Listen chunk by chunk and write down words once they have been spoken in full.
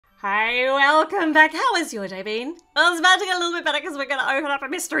Hey, welcome back. How has your day been? Well, it's about to get a little bit better because we're going to open up a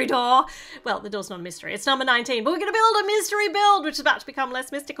mystery door. Well, the door's not a mystery. It's number 19, but we're going to build a mystery build, which is about to become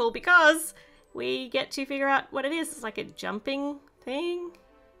less mystical because we get to figure out what it is. It's like a jumping thing.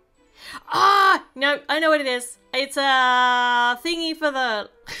 Ah, no, I know what it is. It's a thingy for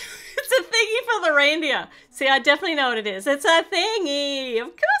the... It's a thingy for the reindeer. See, I definitely know what it is. It's a thingy. Of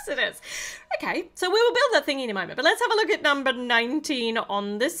course it is. Okay, so we will build that thingy in a moment, but let's have a look at number 19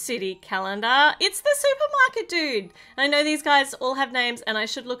 on the city calendar. It's the supermarket dude. I know these guys all have names and I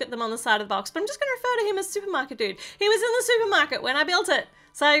should look at them on the side of the box, but I'm just going to refer to him as supermarket dude. He was in the supermarket when I built it.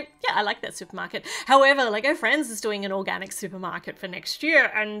 So, yeah, I like that supermarket. However, Lego Friends is doing an organic supermarket for next year,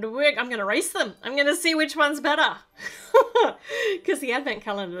 and I'm going to race them. I'm going to see which one's better. Because the advent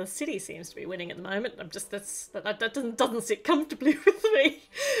calendar of the city seems to be winning at the moment. That doesn't sit comfortably with me.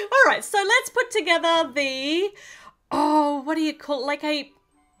 All right, so let's put together the... Oh, what do you call it? Like a...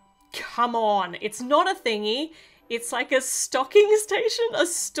 Come on. It's not a thingy. It's like a stocking station, a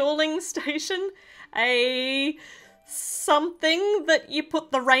stalling station, a... something that you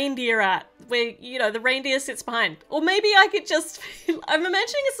put the reindeer at, where, you know, the reindeer sits behind. Or maybe I could just... I'm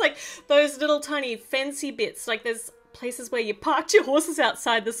imagining it's like those little tiny fancy bits, like there's places where you parked your horses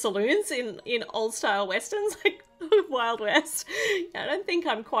outside the saloons in old-style westerns, like Wild West. I don't think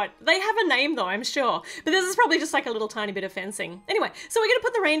I'm quite... They have a name though, I'm sure. But this is probably just like a little tiny bit of fencing. Anyway, so we're going to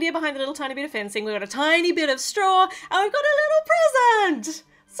put the reindeer behind the little tiny bit of fencing. We've got a tiny bit of straw, and we've got a little present!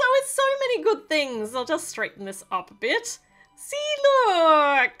 So it's so many good things. I'll just straighten this up a bit. See,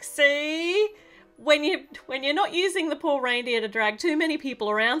 look, see? When you're not using the poor reindeer to drag too many people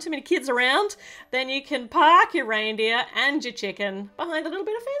around, too many kids around, then you can park your reindeer and your chicken behind a little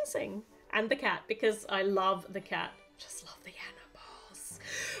bit of fencing. And the cat, because I love the cat. Just love the animals.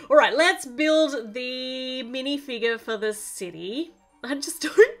 All right, let's build the minifigure for the city. I just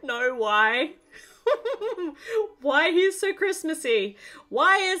don't know why. Why he's so Christmassy?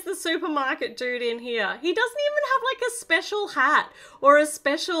 Why is the supermarket dude in here? He doesn't even have like a special hat or a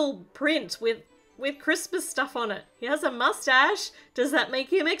special print with Christmas stuff on it. He has a mustache. Does that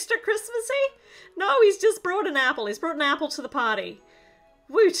make him extra Christmassy? No, he's just brought an apple. He's brought an apple to the party.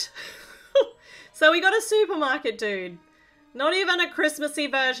 Woot. So we got a supermarket dude. Not even a Christmassy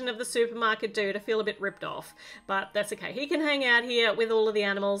version of the supermarket dude. I feel a bit ripped off, but that's okay. He can hang out here with all of the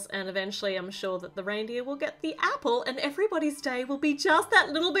animals, and eventually I'm sure that the reindeer will get the apple and everybody's day will be just that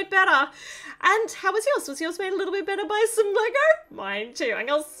little bit better. And how was yours? Was yours made a little bit better by some Lego? Mine too.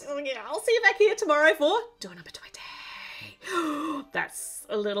 I'll see you back here tomorrow for door number 20. That's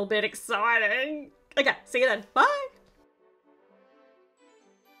a little bit exciting. Okay, see you then. Bye.